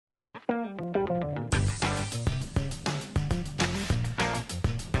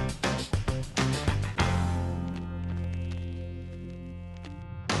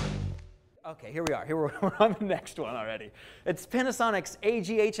Okay, here we are. We're on the next one already. It's Panasonic's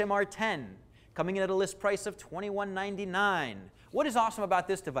AG-HMR10, coming in at a list price of $21.99. What is awesome about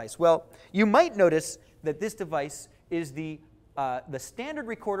this device? Well, you might notice that this device is the standard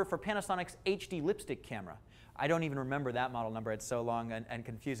recorder for Panasonic's HD lipstick camera. I don't even remember that model number. It's so long and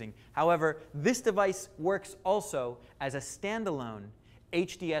confusing. However, this device works also as a standalone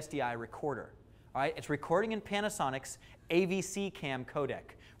HD-SDI recorder. All right? It's recording in Panasonic's AVC cam codec,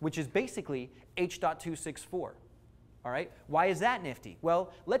 which is basically H.264. All right? Why is that nifty?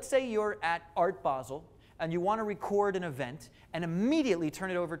 Well, let's say you're at Art Basel and you want to record an event and immediately turn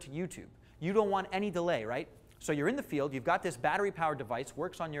it over to YouTube. You don't want any delay, right? So you're in the field, you've got this battery-powered device,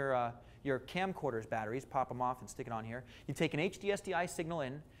 works on your camcorder's batteries, pop them off and stick it on here. You take an HD-SDI signal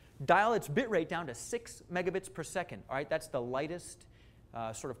in, dial its bit rate down to 6 megabits per second. All right, that's the lightest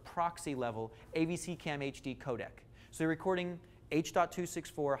sort of proxy level AVC cam HD codec. So you're recording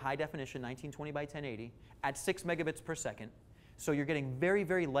H.264 high definition 1920 by 1080 at 6 megabits per second. So you're getting very,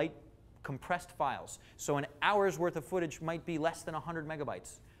 very light compressed files. So an hour's worth of footage might be less than 100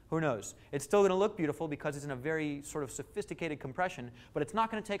 megabytes. Who knows? It's still going to look beautiful because it's in a very sort of sophisticated compression, but it's not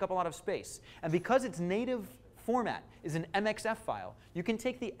going to take up a lot of space. And because its native format is an MXF file, you can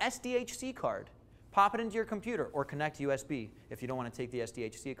take the SDHC card, pop it into your computer, or connect USB if you don't want to take the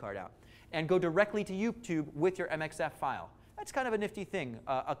SDHC card out, and go directly to YouTube with your MXF file. That's kind of a nifty thing.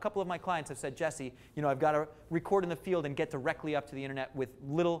 A couple of my clients have said, Jesse, you know, I've got to record in the field and get directly up to the internet with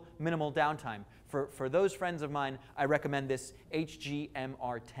minimal downtime. For those friends of mine, I recommend this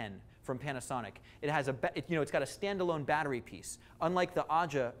AG-HMR10 from Panasonic. It has it's got a standalone battery piece. Unlike the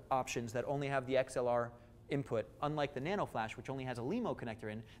AG options that only have the XLR input, unlike the Nano Flash, which only has a LiMo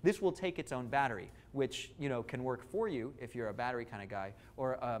connector in, this will take its own battery, which can work for you if you're a battery kind of guy,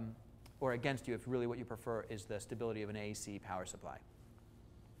 or against you if really what you prefer is the stability of an AC power supply.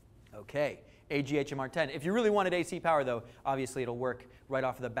 Okay, AG-HMR10. If you really wanted AC power, though, obviously it'll work right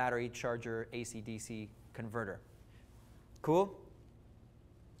off of the battery charger AC-DC converter. Cool?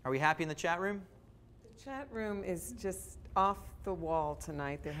 Are we happy in the chat room? The chat room is just off the wall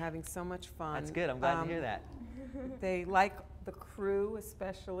tonight. They're having so much fun. That's good. I'm glad to hear that. They like the crew,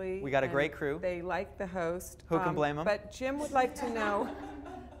 especially. We got a great crew. They like the host. Who can blame them? But Jim would like to know,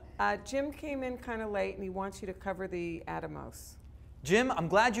 Jim came in kind of late, and he wants you to cover the Atomos. Jim, I'm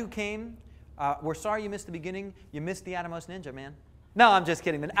glad you came. We're sorry you missed the beginning. You missed the Atomos Ninja, man. No, I'm just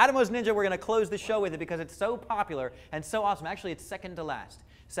kidding. The Atomos Ninja, we're going to close the show with it because it's so popular and so awesome. Actually, it's second to last.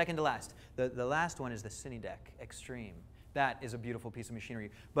 Second to last. The last one is the Cinedeck Extreme. That is a beautiful piece of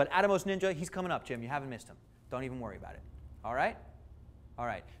machinery. But Atomos Ninja, he's coming up, Jim. You haven't missed him. Don't even worry about it. All right? All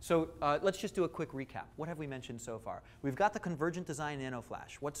right. So let's just do a quick recap. What have we mentioned so far? We've got the Convergent Design Nano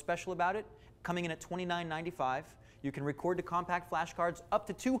Flash. What's special about it? Coming in at $29.95. You can record to compact flash cards up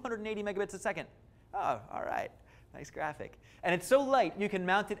to 280 megabits a second. Oh, all right. Nice graphic. And it's so light, you can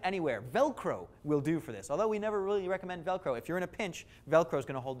mount it anywhere. Velcro will do for this, although we never really recommend Velcro. If you're in a pinch, Velcro is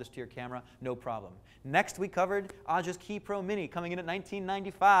going to hold this to your camera, no problem. Next, we covered AG's Key Pro Mini, coming in at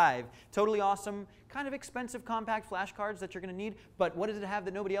 $19.95. Totally awesome, kind of expensive compact flash cards that you're going to need, but what does it have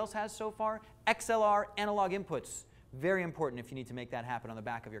that nobody else has so far? XLR analog inputs. Very important if you need to make that happen on the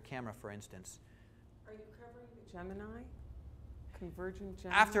back of your camera, for instance. Are you covering the Gemini? Convergent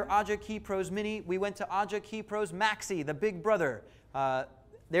Gemini? After AG Key Pros Mini, we went to AG Key Pros Maxi, the big brother.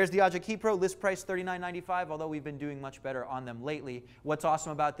 There's the AG Key Pro, list price $39.95, although we've been doing much better on them lately. What's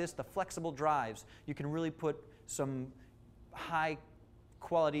awesome about this? The flexible drives. You can really put some high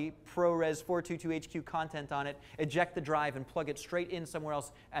quality ProRes 422HQ content on it, eject the drive, and plug it straight in somewhere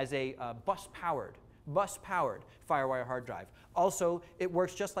else as a bus-powered FireWire hard drive. Also, it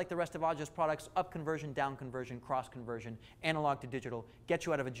works just like the rest of AG's products, up conversion, down conversion, cross conversion, analog to digital, get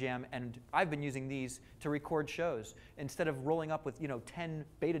you out of a jam, and I've been using these to record shows. Instead of rolling up with 10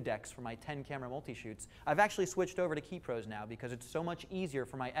 beta decks for my 10 camera multi-shoots, I've actually switched over to Key Pros now because it's so much easier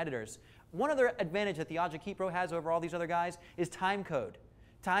for my editors. One other advantage that the AG Key Pro has over all these other guys is time code.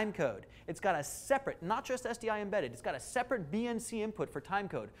 Time code. It's got a separate, not just SDI embedded, it's got a separate BNC input for time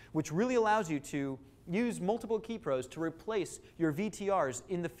code, which really allows you to use multiple Key Pros to replace your VTRs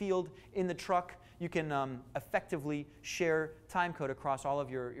in the field, in the truck. You can effectively share time code across all of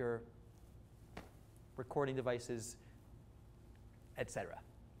your recording devices, etc.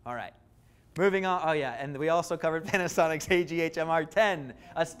 All right. Moving on, oh yeah, and we also covered Panasonic's AG-HMR10,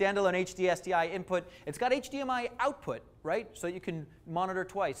 a standalone HD-SDI input. It's got HDMI output, right? So you can monitor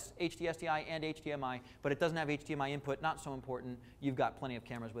twice, HD-SDI and HDMI, but it doesn't have HDMI input, not so important. You've got plenty of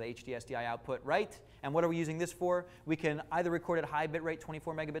cameras with HD-SDI output, right? And what are we using this for? We can either record at high bit rate,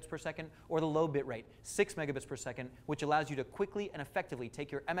 24 megabits per second, or the low bit rate, 6 megabits per second, which allows you to quickly and effectively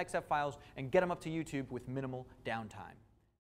take your MXF files and get them up to YouTube with minimal downtime.